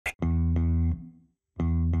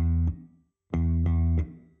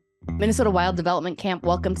Minnesota Wild Development Camp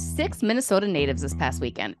welcomed 6 Minnesota natives this past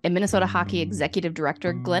weekend, and Minnesota Hockey Executive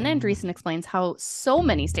Director Glen Andresen explains how so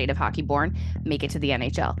many State of Hockey born make it to the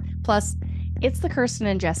NHL. Plus, it's the Kirsten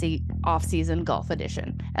and Jessi off-season golf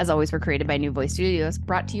edition. As always, we're created by New Voice Studios,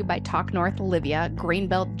 brought to you by Talk North, Livea,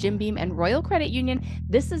 Greenbelt, Jim Beam, and Royal Credit Union.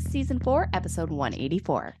 This is Season 4, Episode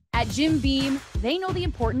 184. At Jim Beam, they know the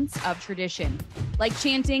importance of tradition, like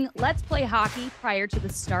chanting, "Let's play hockey" prior to the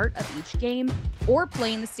start of each game, or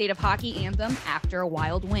playing the State of Hockey anthem after a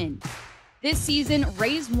Wild win. This season,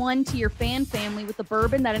 raise one to your fan family with a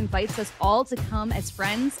bourbon that invites us all to come as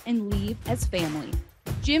friends and leave as family.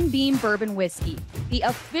 Jim Beam Bourbon Whiskey, the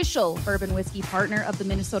official bourbon whiskey partner of the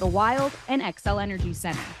Minnesota Wild and XL Energy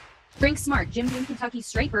Center. Drink smart. Jim Beam Kentucky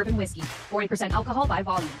Straight Bourbon Whiskey. 40% alcohol by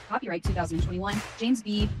volume. Copyright 2021. James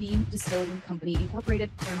B. Beam Distilling Company, Incorporated,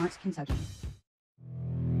 Claremont, Kentucky.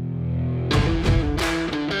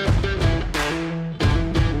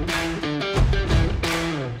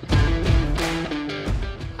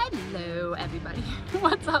 Hello, everybody.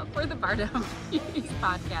 What's up for the Bardown Beauties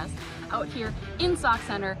podcast out here in Sauk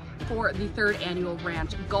Center for the 3rd annual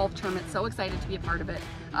Ranch Golf Tournament. So excited to be a part of it.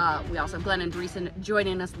 We also have Glen Andresen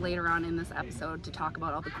joining us later on in this episode to talk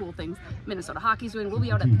about all the cool things Minnesota hockey's doing. We'll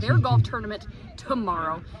be out at their golf tournament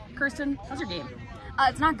tomorrow. Kirsten, how's your game?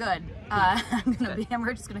 It's not good.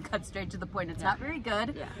 We're just gonna cut straight to the point. It's not very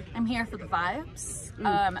good. Yeah. I'm here for the vibes.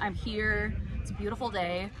 I'm here. It's a beautiful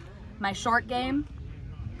day. My short game,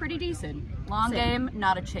 pretty decent. Long game,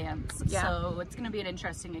 not a chance. Yeah. So it's going to be an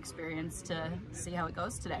interesting experience to see how it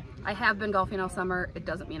goes today. I have been golfing all summer. It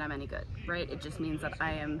doesn't mean I'm any good, right? It just means that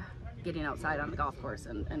I am getting outside on the golf course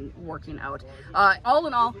and working out. All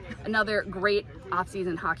in all, another great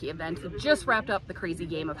off-season hockey event. We just wrapped up the crazy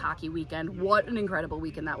game of hockey weekend. What an incredible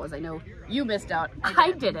weekend that was. I know you missed out.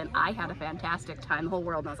 I didn't. I had a fantastic time. The whole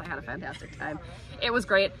world knows I had a fantastic time. It was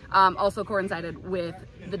great. Also coincided with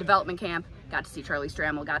the development camp. Got to see Charlie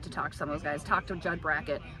Stramel, got to talk to some of those guys, talked to Judd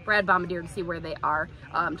Brackett, Brad Bombardier to see where they are.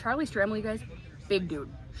 Charlie Stramel, you guys, big dude.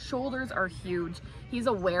 Shoulders are huge. He's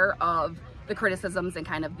aware of the criticisms and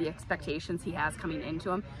kind of the expectations he has coming into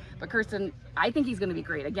him. But Kirsten, I think he's going to be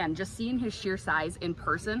great. Again, just seeing his sheer size in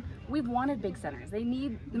person, we've wanted big centers. The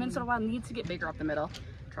Minnesota Wild needs to get bigger up the middle.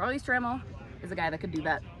 Charlie Stramel is a guy that could do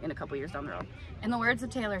that in a couple years down the road. In the words of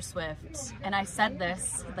Taylor Swift, and I said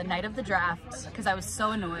this the night of the draft because I was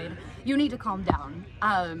so annoyed, you need to calm down.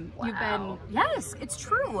 Wow. You've been, yes, it's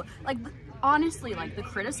true. Like, honestly, like the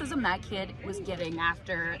criticism that kid was getting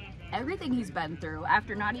after everything he's been through,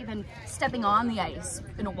 after not even stepping on the ice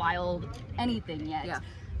in a Wild anything yet. Yeah.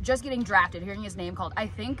 Just getting drafted, hearing his name called. I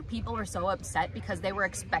think people are so upset because they were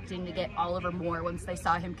expecting to get Oliver Moore once they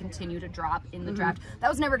saw him continue to drop in the draft. That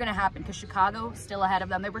was never going to happen because Chicago still ahead of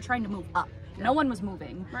them. They were trying to move up. Yeah. No one was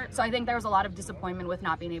moving. Right. So I think there was a lot of disappointment with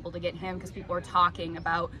not being able to get him because people were talking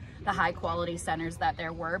about the high quality centers that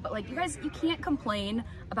there were. But like, you guys, you can't complain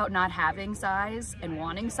about not having size and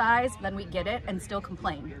wanting size, then we get it and still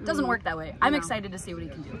complain. It doesn't work that way. I'm excited to see what he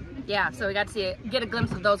can do. Yeah, so we got to get a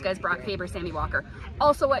glimpse of those guys, Brock Faber, Sammy Walker.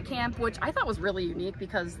 Also at camp, which I thought was really unique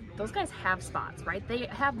because those guys have spots, right? They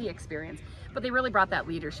have the experience, but they really brought that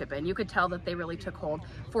leadership in. You could tell that they really took hold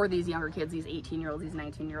for these younger kids, these 18-year-olds, these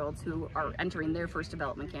 19-year-olds who are entering their first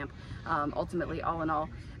development camp. Ultimately, all in all,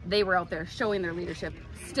 they were out there showing their leadership,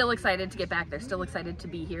 still excited to get back there, still excited to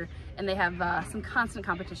be here, and they have some constant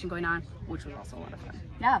competition going on, which was also a lot of fun.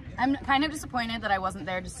 Yeah, I'm kind of disappointed that I wasn't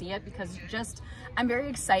there to see it because I'm very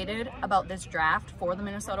excited about this draft for the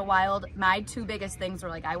Minnesota Wild. My 2 biggest things were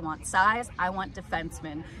like, I want size, I want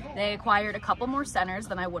defensemen. They acquired a couple more centers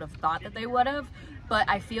than I would have thought that they would have, but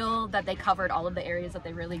I feel that they covered all of the areas that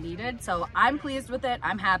they really needed. So I'm pleased with it.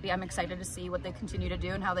 I'm happy. I'm excited to see what they continue to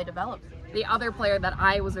do and how they develop. The other player that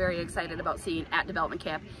I was very excited about seeing at development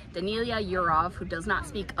camp, Danila Yurov, who does not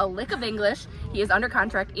speak a lick of English. He is under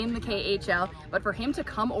contract in the KHL, but for him to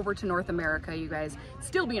come over to North America, you guys,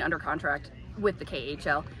 still being under contract with the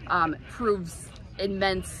KHL, proves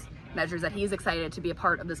immense measures that he's excited to be a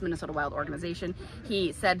part of this Minnesota Wild organization.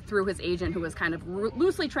 He said through his agent, who was kind of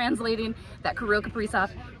loosely translating, that Krull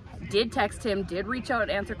did text him, did reach out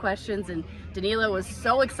and answer questions, and Danila was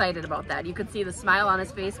so excited about that. You could see the smile on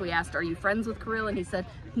his face. We asked, are you friends with Krull? And he said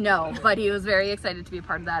no, but he was very excited to be a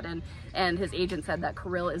part of that, and his agent said that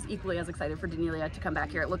Krull is equally as excited for Danila to come back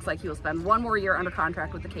here. It looks like he will spend 1 more year under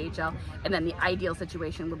contract with the KHL, and then the ideal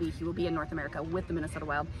situation will be he will be in North America with the Minnesota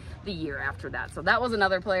Wild the year after that. So that was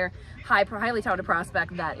another player, highly touted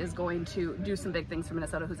prospect that is going to do some big things for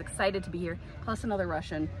Minnesota, who's excited to be here, plus another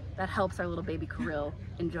Russian that helps our little baby Krull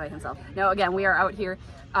enjoy himself. Now, again, we are out here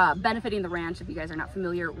benefiting the ranch. If you guys are not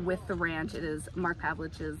familiar with the ranch, it is Mark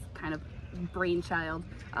Pavlich's kind of brainchild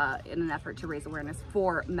in an effort to raise awareness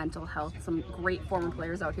for mental health. Some great former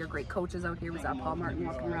players out here, great coaches out here. We saw Paul Martin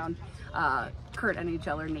walking around, current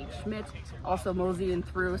NHLer Nate Schmidt also moseying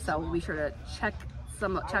through. So we'll be sure to check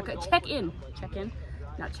in,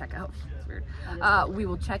 not check out. We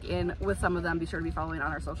will check in with some of them. Be sure to be following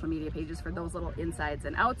on our social media pages for those little insides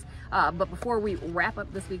and outs. But before we wrap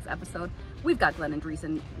up this week's episode, we've got Glen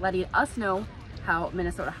Andresen letting us know how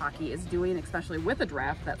Minnesota hockey is doing, especially with a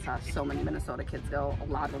draft that saw so many Minnesota kids go, a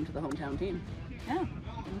lot of them to the hometown team. Yeah,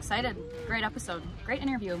 I'm excited. Great episode. Great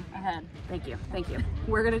interview ahead. Thank you. Thank you.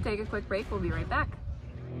 We're going to take a quick break. We'll be right back.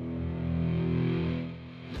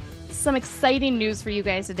 Some exciting news for you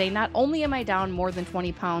guys today. Not only am I down more than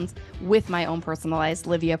 20 pounds with my own personalized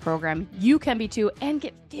Livea program, you can be too, and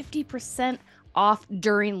get 50% off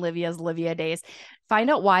during Livea's Livea Days. Find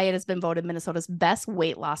out why it has been voted Minnesota's best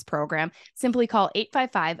weight loss program. Simply call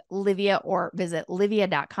 855-LIVEA or visit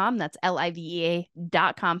livea.com. That's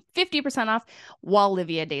Livea.com. 50% off while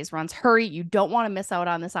Livea Days runs. Hurry, you don't want to miss out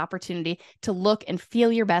on this opportunity to look and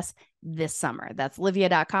feel your best this summer. That's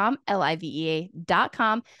livea.com,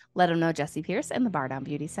 Livea.com. Let them know Jessi Pierce and the Bardown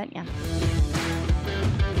Beauties sent you.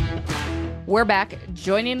 We're back.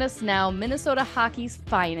 Joining us now, Minnesota hockey's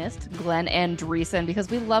finest, Glen Andresen, because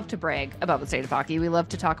we love to brag about the state of hockey. We love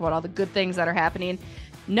to talk about all the good things that are happening.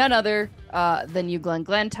 None other than you, Glen.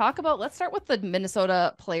 Glen, let's start with the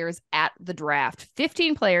Minnesota players at the draft.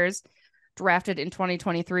 15 players drafted in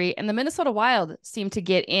 2023, and the Minnesota Wild seem to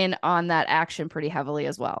get in on that action pretty heavily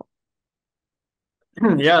as well.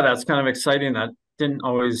 Yeah, that's kind of exciting. That didn't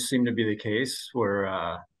always seem to be the case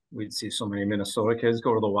where we'd see so many Minnesota kids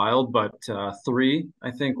go to the Wild, but 3,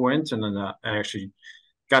 I think, went. And then I actually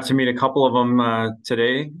got to meet a couple of them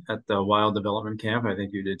today at the Wild development camp. I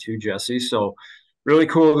think you did too, Jessi. So really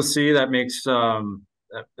cool to see. That makes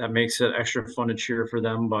that makes it extra fun to cheer for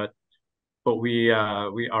them. But we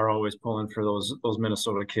are always pulling for those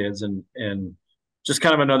Minnesota kids, and just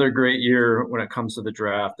kind of another great year when it comes to the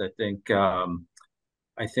draft.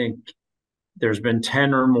 I think there's been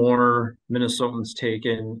 10 or more Minnesotans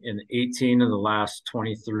taken in 18 of the last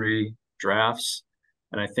 23 drafts.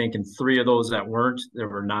 And I think in 3 of those that weren't, there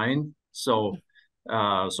were 9. So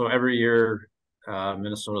every year,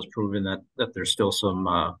 Minnesota's proven that there's still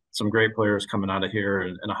some great players coming out of here,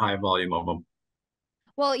 and a high volume of them.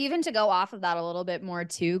 Well, even to go off of that a little bit more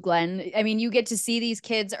too, Glen, I mean, you get to see these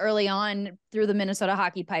kids early on through the Minnesota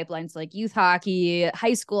hockey pipelines, like youth hockey,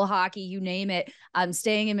 high school hockey, you name it,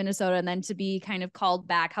 staying in Minnesota, and then to be kind of called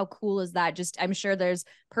back. How cool is that? Just, I'm sure there's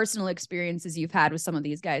personal experiences you've had with some of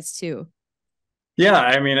these guys too. Yeah,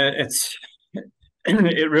 I mean,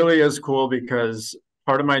 it really is cool, because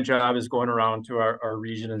part of my job is going around to our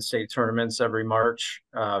region and state tournaments every March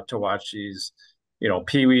to watch these,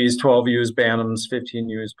 Pee-wees, 12Us, Bantams,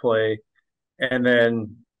 15Us play. And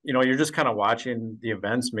then, you're just kind of watching the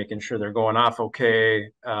events, making sure they're going off okay.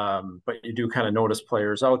 But you do kind of notice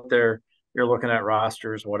players out there. You're looking at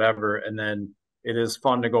rosters, whatever. And then it is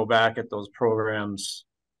fun to go back at those programs,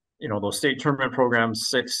 those state tournament programs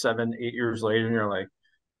 6, 7, 8 years later. And you're like,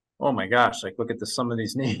 oh my gosh, like look at some of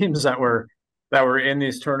these names that were in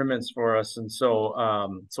these tournaments for us. And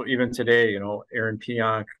so even today, Aaron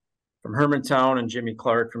Pionk from Hermantown and Jimmy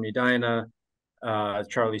Clark from Edina,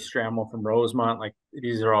 Charlie Stramel from Rosemont. Like,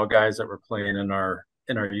 these are all guys that were playing in our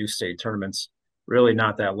youth state tournaments really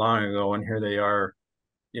not that long ago, and here they are,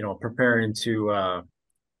 preparing to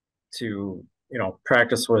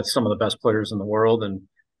practice with some of the best players in the world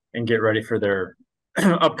and get ready for their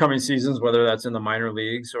upcoming seasons, whether that's in the minor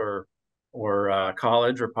leagues or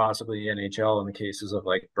college, or possibly NHL in the cases of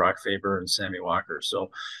like Brock Faber and Sammy Walker. So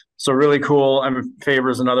really cool. Faber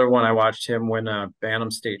is another one. I watched him win a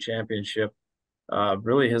Bantam state championship.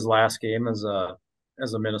 Really his last game as a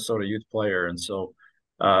Minnesota youth player. And so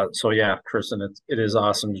yeah, Kirsten, it is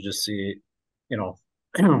awesome to just see,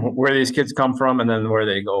 where these kids come from and then where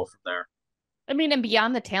they go from there. I mean, and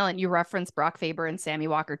beyond the talent, you referenced Brock Faber and Sammy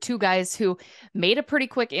Walker, 2 guys who made a pretty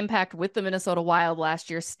quick impact with the Minnesota Wild last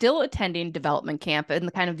year, still attending development camp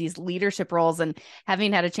and kind of these leadership roles, and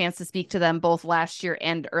having had a chance to speak to them both last year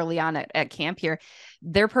and early on at camp here.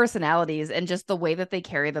 Their personalities and just the way that they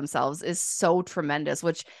carry themselves is so tremendous,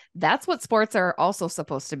 which that's what sports are also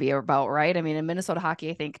supposed to be about, right? I mean, in Minnesota hockey,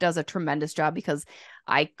 I think, does a tremendous job, because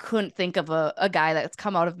I couldn't think of a guy that's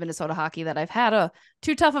come out of Minnesota hockey that I've had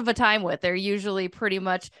too tough of a time with. They're usually pretty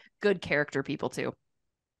much good character people too.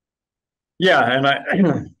 Yeah,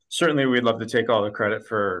 and certainly we'd love to take all the credit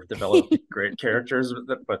for developing great characters,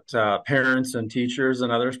 but parents and teachers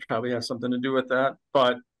and others probably have something to do with that.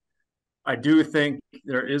 But I do think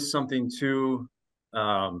there is something to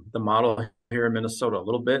the model here in Minnesota a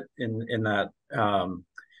little bit in that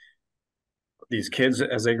these kids,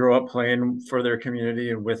 as they grow up playing for their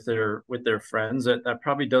community and with their friends, that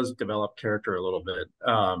probably does develop character a little bit.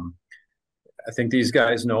 I think these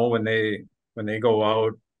guys know when they go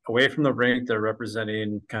out away from the rink, they're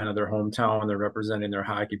representing kind of their hometown, they're representing their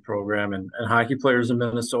hockey program, and hockey players in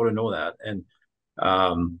Minnesota know that. And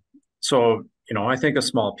so, I think a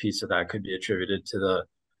small piece of that could be attributed to the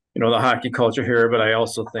hockey culture here, but I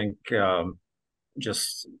also think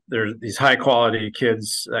just there's these high quality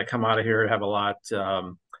kids that come out of here have a lot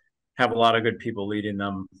of good people leading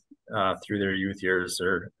them through their youth years,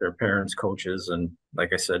 their parents, coaches, and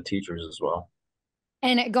like I said, teachers as well.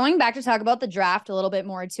 And going back to talk about the draft a little bit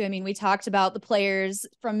more too. I mean, we talked about the players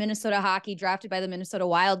from Minnesota hockey drafted by the Minnesota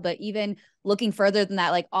Wild, but even looking further than that,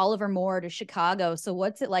 like Oliver Moore to Chicago. So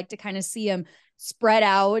what's it like to kind of see him spread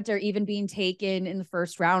out or even being taken in the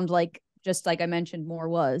first round, just like I mentioned, Moore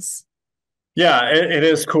was? Yeah, it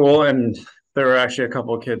is cool. And there were actually a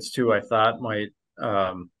couple of kids too I thought might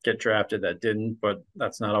get drafted that didn't, but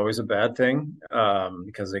that's not always a bad thing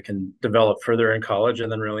because they can develop further in college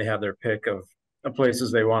and then really have their pick of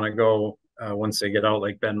places they want to go once they get out,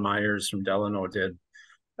 like Ben Myers from Delano did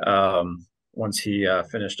once he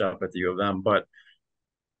finished up at the U of M. But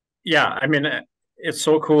yeah, I mean, it's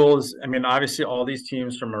so cool. I mean, obviously all these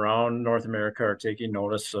teams from around North America are taking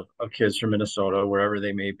notice of kids from Minnesota, wherever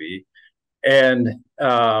they may be. And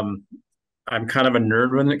I'm kind of a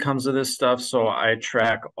nerd when it comes to this stuff. So I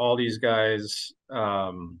track all these guys,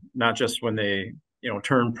 not just when they,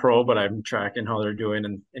 turn pro, but I'm tracking how they're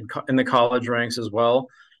doing in the college ranks as well.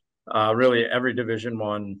 Really every Division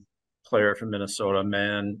I player from Minnesota,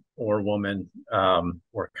 man or woman,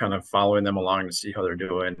 we're kind of following them along to see how they're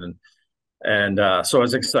doing. And so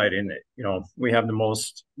it's exciting. We have the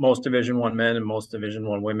most Division I men and most Division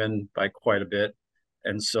I women by quite a bit.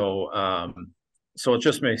 And so it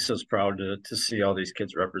just makes us proud to see all these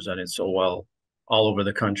kids represented so well all over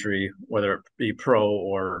the country, whether it be pro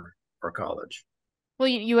or college. Well,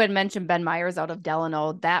 you had mentioned Ben Myers out of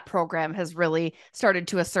Delano. That program has really started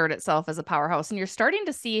to assert itself as a powerhouse. And you're starting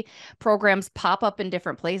to see programs pop up in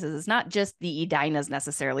different places. It's not just the Edinas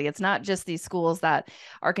necessarily. It's not just these schools that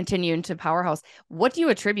are continuing to powerhouse. What do you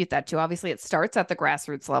attribute that to? Obviously, it starts at the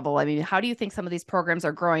grassroots level. I mean, how do you think some of these programs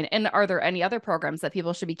are growing? And are there any other programs that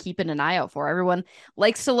people should be keeping an eye out for? Everyone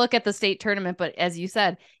likes to look at the state tournament, but as you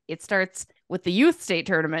said, it starts with the youth state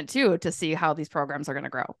tournament too, to see how these programs are going to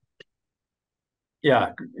grow.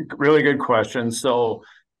 Yeah, really good question. So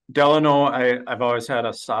Delano, I've always had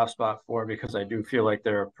a soft spot for because I do feel like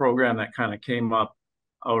they're a program that kind of came up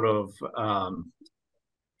out of,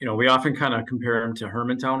 we often kind of compare them to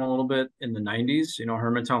Hermantown a little bit in the 90s.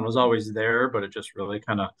 Hermantown was always there, but it just really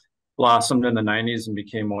kind of blossomed in the 90s and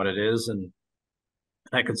became what it is. And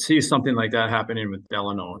I could see something like that happening with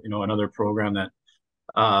Delano, another program that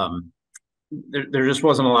there just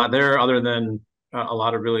wasn't a lot there other than a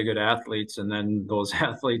lot of really good athletes, and then those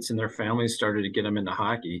athletes and their families started to get them into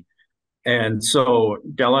hockey. And so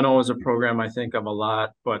Delano is a program I think of a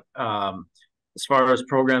lot, but as far as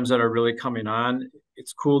programs that are really coming on,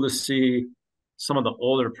 it's cool to see some of the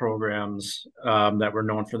older programs that were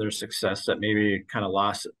known for their success that maybe kind of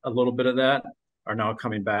lost a little bit of that are now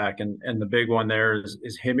coming back. And the big one there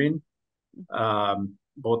is Hibbing.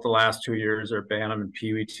 Both the last 2 years, their Bantam and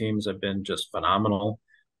Pee Wee teams have been just phenomenal.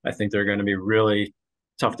 I think they're going to be really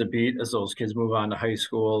tough to beat as those kids move on to high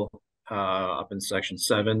school up in Section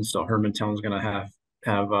 7. So Hermantown's going to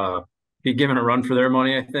have be given a run for their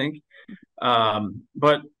money, I think.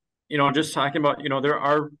 But just talking about there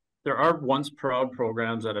are once proud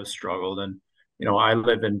programs that have struggled, and I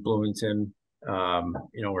live in Bloomington,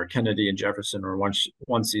 where Kennedy and Jefferson were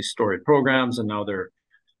once these storied programs, and now they're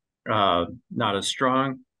not as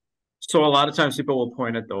strong. So a lot of times people will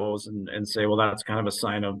point at those and say, well, that's kind of a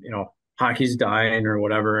sign of, hockey's dying or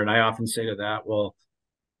whatever. And I often say to that, well,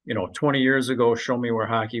 20 years ago, show me where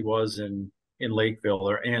hockey was in Lakeville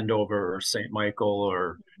or Andover or St. Michael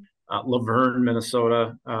or Laverne,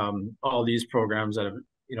 Minnesota. All these programs that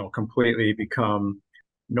have, completely become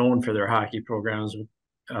known for their hockey programs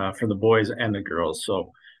for the boys and the girls.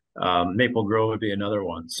 So Maple Grove would be another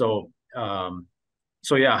one. So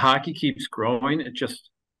yeah, hockey keeps growing. It just,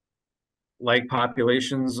 like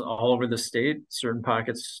populations all over the state, certain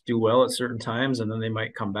pockets do well at certain times, and then they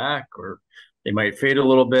might come back, or they might fade a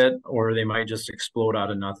little bit, or they might just explode out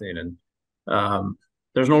of nothing. And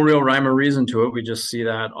there's no real rhyme or reason to it. We just see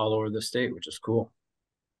that all over the state, which is cool.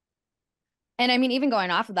 And I mean, even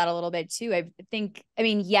going off of that a little bit too, I think, I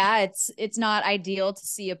mean, yeah, it's not ideal to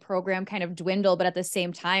see a program kind of dwindle, but at the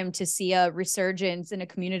same time, to see a resurgence in a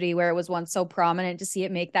community where it was once so prominent, to see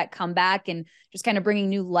it make that comeback and just kind of bringing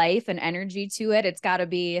new life and energy to it. It's got to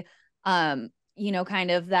be, you know,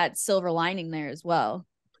 kind of that silver lining there as well.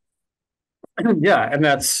 Yeah, and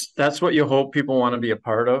that's what you hope people want to be a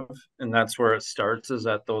part of, and that's where it starts, is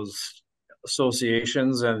at those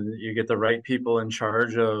associations, and you get the right people in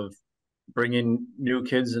charge of bringing new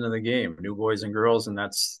kids into the game, new boys and girls, and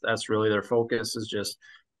that's really their focus, is just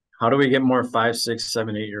how do we get more 5, 6,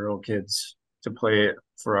 7, 8-year-old kids to play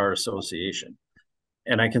for our association.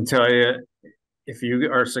 And I can tell you, if you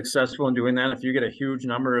are successful in doing that, if you get a huge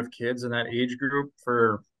number of kids in that age group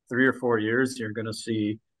for 3 or 4 years, you're going to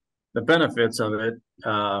see the benefits of it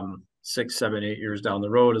 6, 7, 8 years down the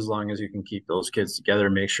road, as long as you can keep those kids together,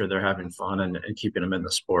 make sure they're having fun and keeping them in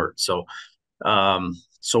the sport. So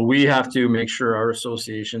so we have to make sure our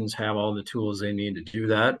associations have all the tools they need to do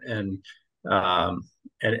that. And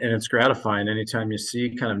it's gratifying anytime you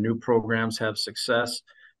see kind of new programs have success,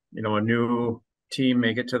 you know, a new team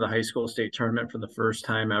make it to the high school state tournament for the first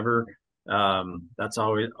time ever. That's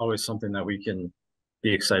always something that we can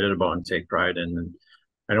be excited about and take pride in. And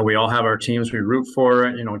I know we all have our teams we root for.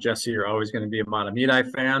 You know, Jessi, you're always going to be a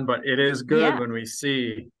Matamidi fan, but it is good when we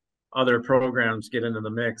see other programs get into the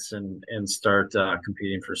mix and start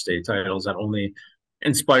competing for state titles. That only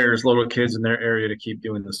inspires little kids in their area to keep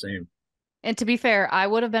doing the same. And to be fair, I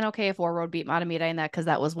would have been okay if Warroad beat Matamidi in that, because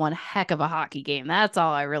that was one heck of a hockey game. That's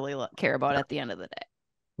all I really care about at the end of the day.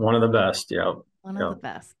 One of the best, yeah. One of the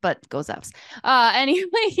best, but go Zephs. Anyway,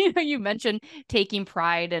 you know, you mentioned taking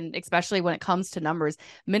pride, and especially when it comes to numbers,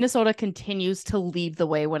 Minnesota continues to lead the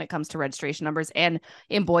way when it comes to registration numbers and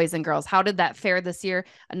in boys and girls. How did that fare this year?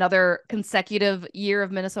 Another consecutive year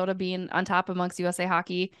of Minnesota being on top amongst USA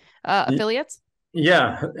Hockey affiliates?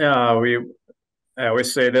 Yeah, I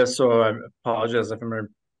always say this, so I apologize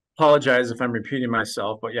if I'm repeating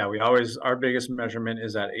myself, but yeah, our biggest measurement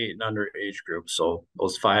is that 8 and under age group. So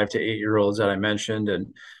those 5 to 8-year-olds that I mentioned,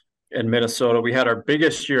 and in Minnesota, we had our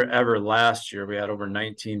biggest year ever last year. We had over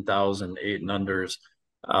 19,000 8 and unders.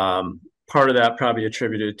 Part of that probably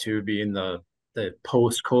attributed to being the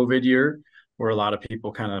post-COVID year, where a lot of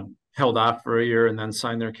people kind of held off for a year and then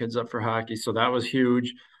signed their kids up for hockey. So that was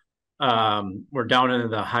huge. We're down into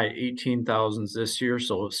the high 18,000s this year,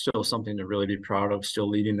 so it's still something to really be proud of, still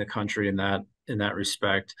leading the country in that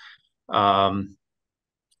respect. And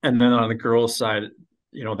then on the girls side,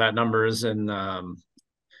 you know, that number is in,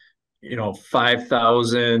 you know,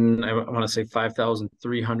 5,000, I want to say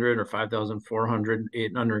 5,300 or 5,400 8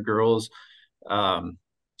 and under girls.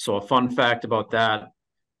 So a fun fact about that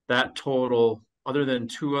total, other than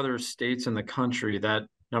 2 other states in the country, that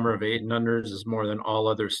number of 8 and unders is more than all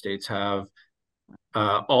other states have,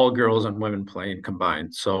 all girls and women playing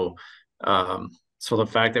combined. So so the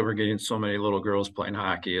fact that we're getting so many little girls playing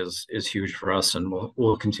hockey is huge for us, and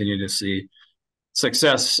we'll continue to see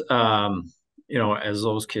success, you know, as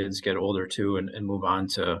those kids get older too, and move on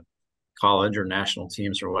to college or national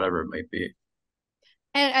teams or whatever it might be.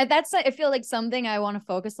 And that's, I feel like, something I want to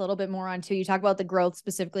focus a little bit more on too. You talk about the growth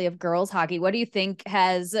specifically of girls hockey. What do you think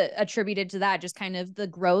has attributed to that? Just kind of the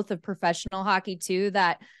growth of professional hockey too,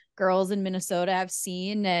 that girls in Minnesota have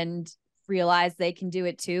seen and realized they can do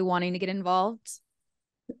it too, wanting to get involved?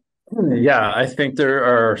 Yeah, I think there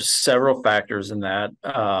are several factors in that.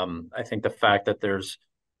 I think the fact that there's,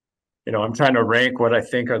 you know, I'm trying to rank what I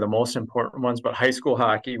think are the most important ones, but high school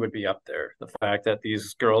hockey would be up there. The fact that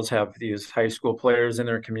these girls have these high school players in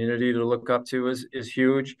their community to look up to is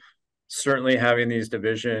huge. Certainly having these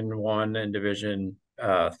Division I and Division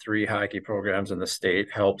III hockey programs in the state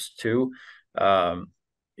helps too.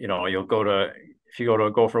 You know, if you go to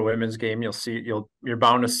a Gopher women's game, you're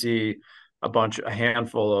bound to see a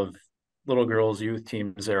handful of little girls youth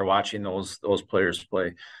teams there watching those players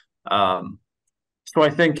play. So I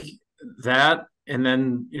think that, and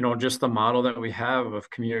then, you know, just the model that we have of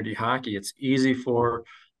community hockey, it's easy for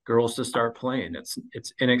girls to start playing. It's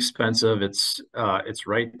inexpensive. It's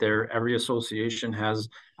right there. Every association has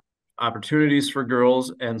opportunities for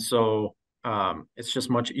girls, and so it's just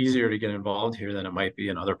much easier to get involved here than it might be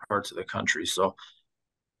in other parts of the country. So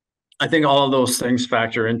I think all of those things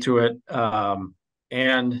factor into it.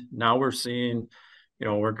 And now we're seeing, you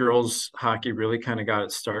know, where girls hockey really kind of got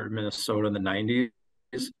its start in Minnesota in the 90s.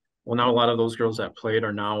 Well, now a lot of those girls that played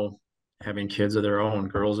are now having kids of their own,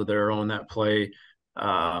 girls of their own that play.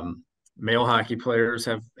 Male hockey players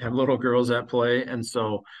have little girls that play. And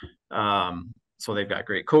so, so they've got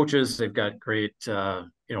great coaches. They've got great,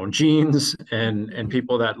 you genes and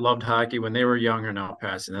people that loved hockey when they were young are now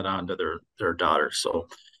passing that on to their daughters. So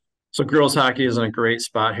girls hockey is in a great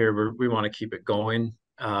spot here. We want to keep it going.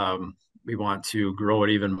 We want to grow it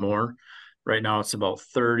even more. Right now it's about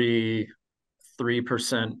 33%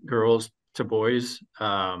 girls to boys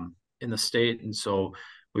in the state. And so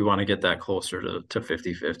we want to get that closer to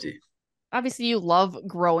 50-50. Obviously, you love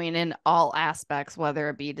growing in all aspects, whether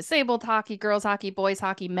it be disabled hockey, girls hockey, boys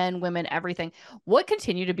hockey, men, women, everything. What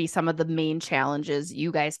continue to be some of the main challenges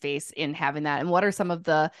you guys face in having that? And what are some of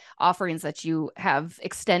the offerings that you have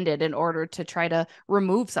extended in order to try to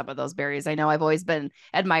remove some of those barriers? I know I've always been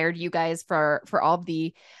admired you guys for all of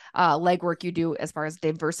the legwork you do as far as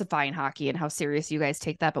diversifying hockey and how serious you guys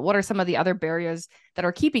take that. But what are some of the other barriers that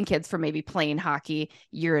are keeping kids from maybe playing hockey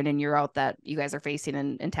year in and year out that you guys are facing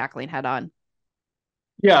and tackling head on?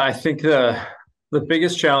 Yeah, I think the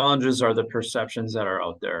biggest challenges are the perceptions that are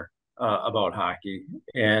out there about hockey.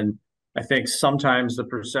 And I think sometimes the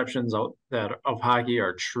perceptions of hockey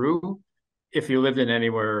are true if you lived in any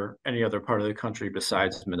other part of the country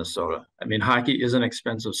besides Minnesota. I mean, hockey is an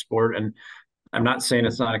expensive sport, and I'm not saying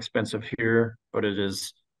it's not expensive here, but it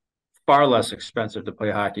is far less expensive to play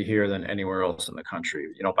hockey here than anywhere else in the country,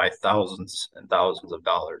 by thousands and thousands of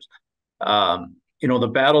dollars.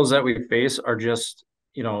 The battles that we face are just,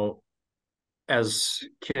 as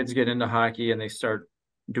kids get into hockey and they start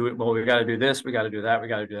doing, well, we got to do this, we got to do that, we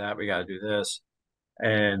got to do that, we got to do this,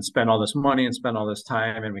 and spend all this money and spend all this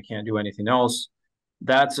time, and we can't do anything else.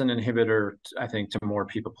 That's an inhibitor, I think, to more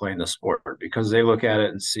people playing the sport, because they look at it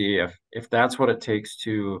and see if that's what it takes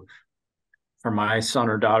for my son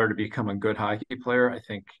or daughter to become a good hockey player, I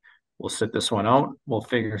think we'll sit this one out. We'll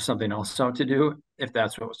figure something else out to do if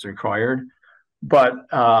that's what's required. But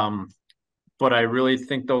I really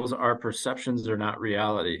think those are perceptions, they're not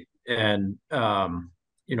reality. And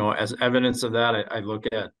as evidence of that, I look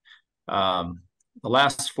at the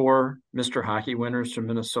last 4 Mr. Hockey winners from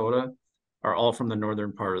Minnesota are all from the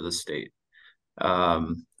northern part of the state,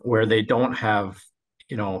 where they don't have,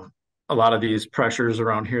 a lot of these pressures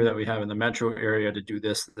around here that we have in the metro area to do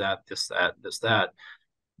this, that.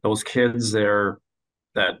 Those kids there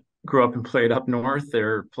that grew up and played up north,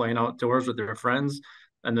 they're playing outdoors with their friends,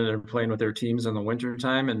 and then they're playing with their teams in the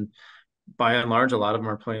wintertime. And by and large, a lot of them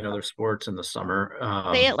are playing other sports in the summer.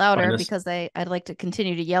 Say it louder, because I'd like to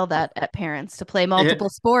continue to yell that at parents to play multiple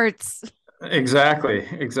sports. Exactly.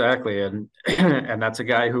 And that's a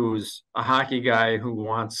guy who's a hockey guy who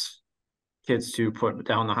wants kids to put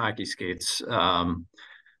down the hockey skates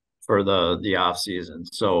for the off season.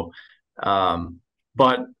 So,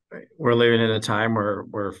 but we're living in a time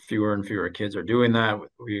where fewer and fewer kids are doing that.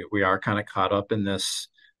 We are kind of caught up in this,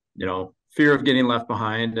 fear of getting left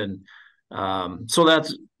behind. And so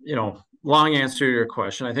that's, long answer to your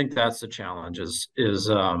question. I think that's the challenge is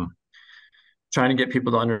trying to get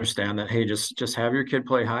people to understand that, hey, just have your kid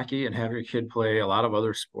play hockey and have your kid play a lot of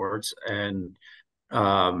other sports. And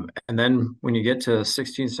then when you get to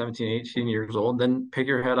 16, 17, 18 years old, then pick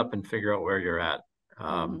your head up and figure out where you're at.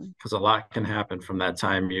 Because a lot can happen from that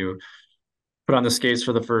time you put on the skates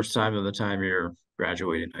for the first time to the time you're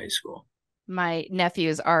graduating high school. My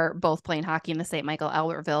nephews are both playing hockey in the St. Michael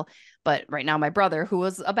Albertville, but right now my brother, who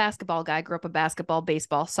was a basketball guy, grew up a basketball,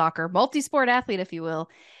 baseball, soccer, multi-sport athlete, if you will,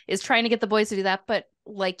 is trying to get the boys to do that. But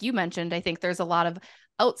like you mentioned, I think there's a lot of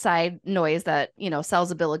outside noise that,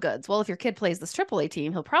 sells a bill of goods. Well, if your kid plays this AAA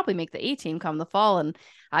team, he'll probably make the A team come the fall. And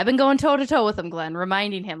I've been going toe to toe with him, Glenn,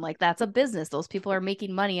 reminding him like that's a business. Those people are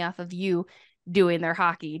making money off of you doing their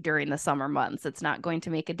hockey during the summer months. It's not going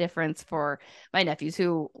to make a difference for my nephews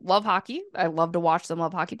who love hockey. I love to watch them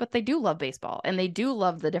love hockey, but they do love baseball and they do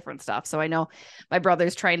love the different stuff. So I know my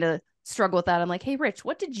brother's trying to struggle with that. I'm like, hey, Rich,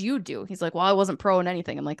 what did you do? He's like, well, I wasn't pro in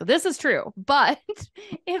anything. I'm like, this is true. But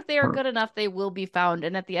if they are good enough, they will be found.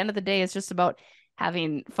 And at the end of the day, it's just about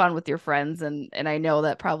having fun with your friends. And I know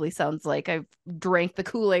that probably sounds like I've drank the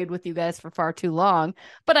Kool-Aid with you guys for far too long,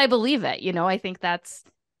 but I believe it. I think that's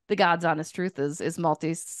the God's honest truth is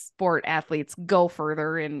multi-sport athletes go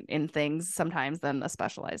further in things sometimes than a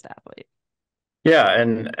specialized athlete. Yeah.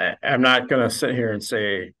 And I'm not going to sit here and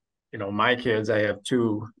say, my kids, I have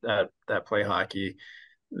 2 that play hockey,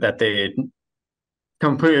 that they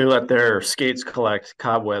completely let their skates collect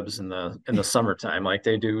cobwebs in the summertime. Like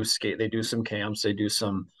they do some camps, they do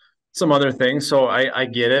some other things. So I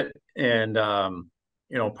get it. And,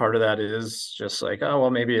 part of that is just like, oh, well,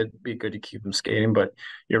 maybe it'd be good to keep them skating, but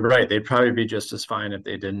you're right. They'd probably be just as fine if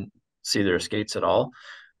they didn't see their skates at all.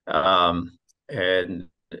 And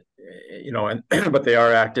but they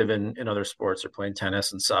are active in other sports. They're playing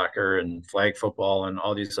tennis and soccer and flag football and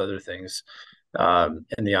all these other things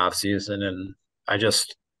in the off season. And I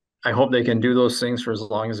just, I hope they can do those things for as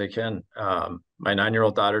long as they can. My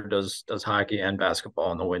 9-year-old daughter does hockey and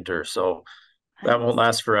basketball in the winter, so that won't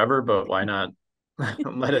last forever, but why not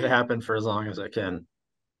let it happen for as long as I can?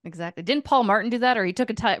 Exactly. Didn't Paul Martin do that, or he took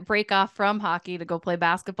a break off from hockey to go play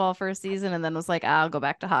basketball for a season and then was like, I'll go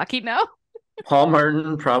back to hockey now? Paul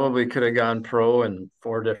Martin probably could have gone pro in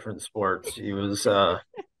 4 different sports. He was,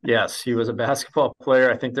 yes, he was a basketball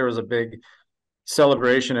player. I think there was a big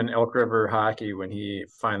celebration in Elk River hockey when he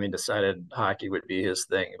finally decided hockey would be his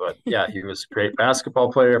thing. But yeah, he was a great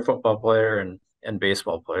basketball player, football player, and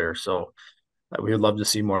baseball player. So we would love to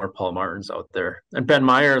see more Paul Martins out there. And Ben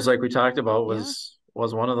Myers, like we talked about, was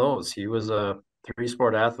one of those. He was a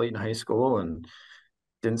 3-sport athlete in high school and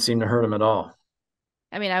didn't seem to hurt him at all.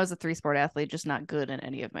 I mean, I was a 3-sport athlete, just not good in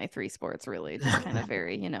any of my 3 sports, really. Just kind of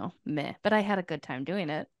very, meh. But I had a good time doing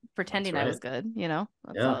it, pretending I was good,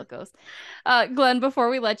 That's how it goes. Glenn, before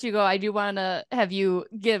we let you go, I do want to have you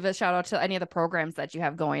give a shout out to any of the programs that you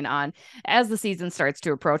have going on as the season starts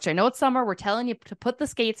to approach. I know it's summer. We're telling you to put the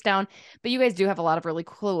skates down, but you guys do have a lot of really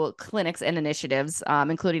cool clinics and initiatives,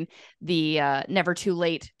 including the Never Too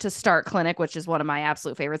Late to Start clinic, which is one of my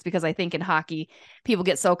absolute favorites, because I think in hockey, people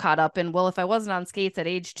get so caught up in, well, if I wasn't on skates at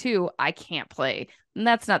age 2, I can't play. And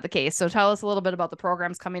that's not the case. So tell us a little bit about the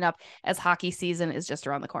programs coming up as hockey season is just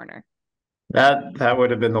around the corner. That would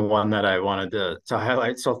have been the one that I wanted to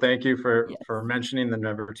highlight. So thank you for mentioning the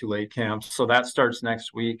Never Too Late camps. So that starts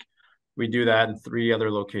next week. We do that in 3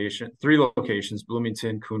 locations,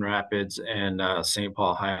 Bloomington, Coon Rapids, and St.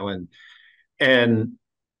 Paul Highland. And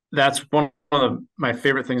that's one of my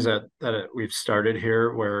favorite things that we've started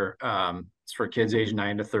here, where it's for kids age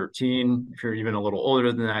 9 to 13. If you're even a little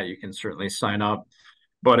older than that, you can certainly sign up.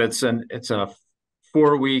 But it's a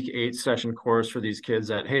 4-week, 8-session course for these kids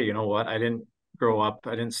that, hey, you know what? I didn't grow up.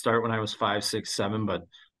 I didn't start when I was 5, 6, 7, but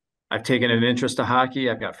I've taken an interest to hockey.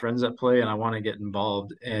 I've got friends that play and I want to get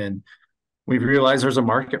involved. And we've realized there's a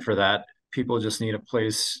market for that. People just need a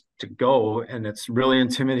place to go. And it's really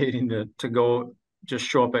intimidating to go just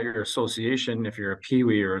show up at your association if you're a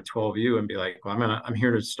peewee or a 12U and be like, well, I'm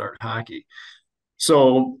here to start hockey.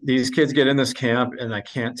 So these kids get in this camp, and I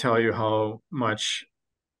can't tell you how much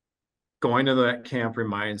going to that camp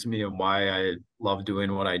reminds me of why I love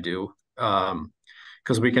doing what I do.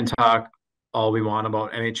 Because we can talk all we want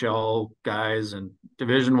about NHL guys and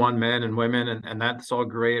Division I men and women, and that's all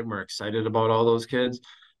great. And we're excited about all those kids.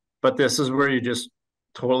 But this is where you just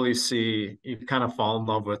totally see, you kind of fall in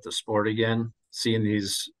love with the sport again, seeing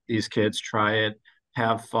these kids try it,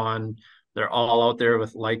 have fun. They're all out there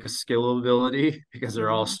with like a skill ability because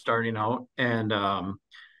they're all starting out. And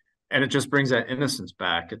it just brings that innocence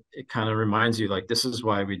back. It kind of reminds you, like, this is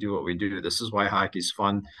why we do what we do. This is why hockey's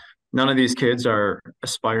fun. None of these kids are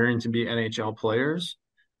aspiring to be NHL players,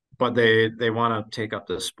 but they want to take up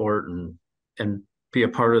the sport and be a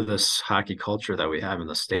part of this hockey culture that we have in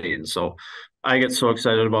the state. And so I get so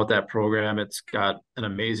excited about that program. It's got an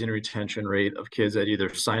amazing retention rate of kids that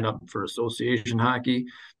either sign up for association hockey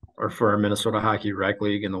or for our Minnesota Hockey Rec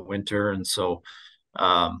League in the winter. And so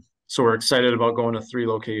we're excited about going to 3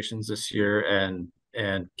 locations this year, and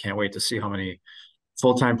can't wait to see how many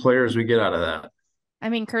full-time players we get out of that. I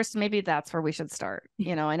mean, Kirsten, maybe that's where we should start.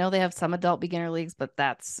 I know they have some adult beginner leagues, but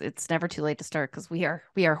it's never too late to start, because we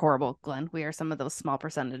are horrible, Glenn. We are some of those small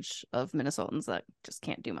percentage of Minnesotans that just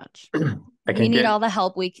can't do much. We need all the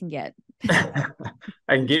help we can get. I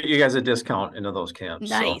can get you guys a discount into those camps.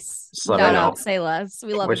 Nice. So Shout out, say less.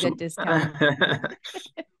 We love a good discount.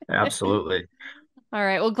 Absolutely. All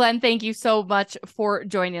right. Well, Glenn, thank you so much for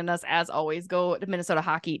joining us. As always, go to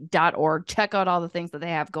minnesotahockey.org. Check out all the things that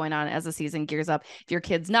they have going on as the season gears up. If your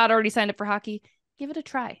kid's not already signed up for hockey, give it a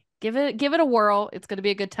try. Give it a whirl. It's going to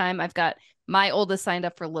be a good time. I've got my oldest signed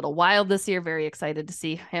up for a little while this year. Very excited to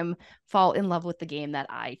see him fall in love with the game that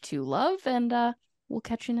I too love. And we'll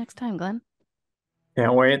catch you next time, Glenn.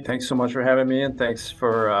 Can't wait. Thanks so much for having me, and thanks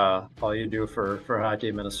for all you do for hockey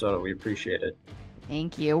in Minnesota. We appreciate it.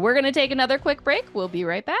 Thank you. We're going to take another quick break. We'll be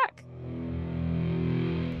right back.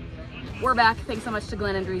 We're back. Thanks so much to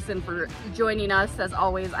Glen Andresen for joining us. As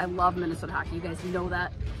always, I love Minnesota hockey. You guys know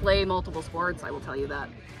that. Play multiple sports. I will tell you that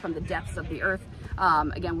from the depths of the earth.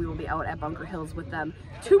 Again, we will be out at Bunker Hills with them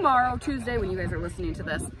tomorrow, Tuesday, when you guys are listening to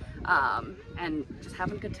this. And just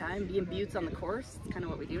having a good time, being Beauties on the course. It's kind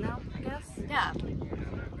of what we do now, I guess. Yeah.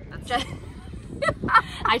 That's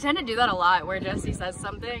I tend to do that a lot, where Jessi says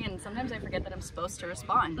something and sometimes I forget that I'm supposed to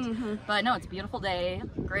respond. But no, it's a beautiful day,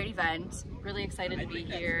 great event, really excited to be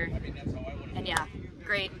here, and yeah,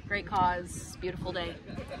 great cause, beautiful day.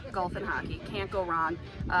 Golf and hockey, can't go wrong.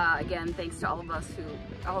 Again, thanks to all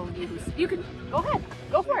of you who, you can, go ahead,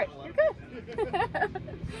 go for it, you're good.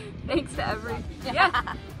 Thanks to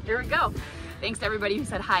yeah, here we go. Thanks to everybody who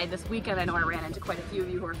said hi this weekend. I know I ran into quite a few of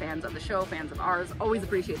you who are fans of the show, fans of ours. Always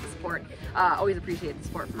appreciate the support. Always appreciate the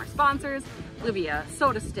support from our sponsors, Livea,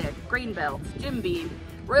 Soda Stick, Grain Belt, Jim Beam,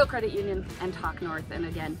 Royal Credit Union, and Talk North. And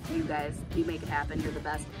again, you guys, you make it happen. You're the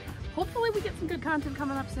best. Hopefully we get some good content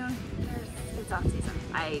coming up soon. It's off season.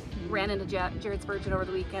 I ran into Jared Spurgeon over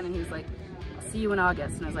the weekend and he was like, I'll see you in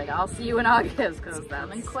August. And I was like, I'll see you in August because that's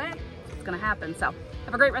coming quick. It's gonna happen. So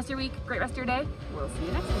have a great rest of your week, great rest of your day. We'll see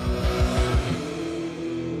you next week.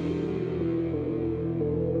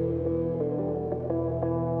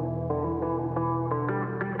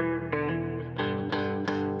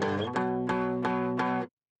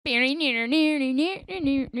 Near, near, near, near, near,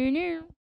 near, near, near.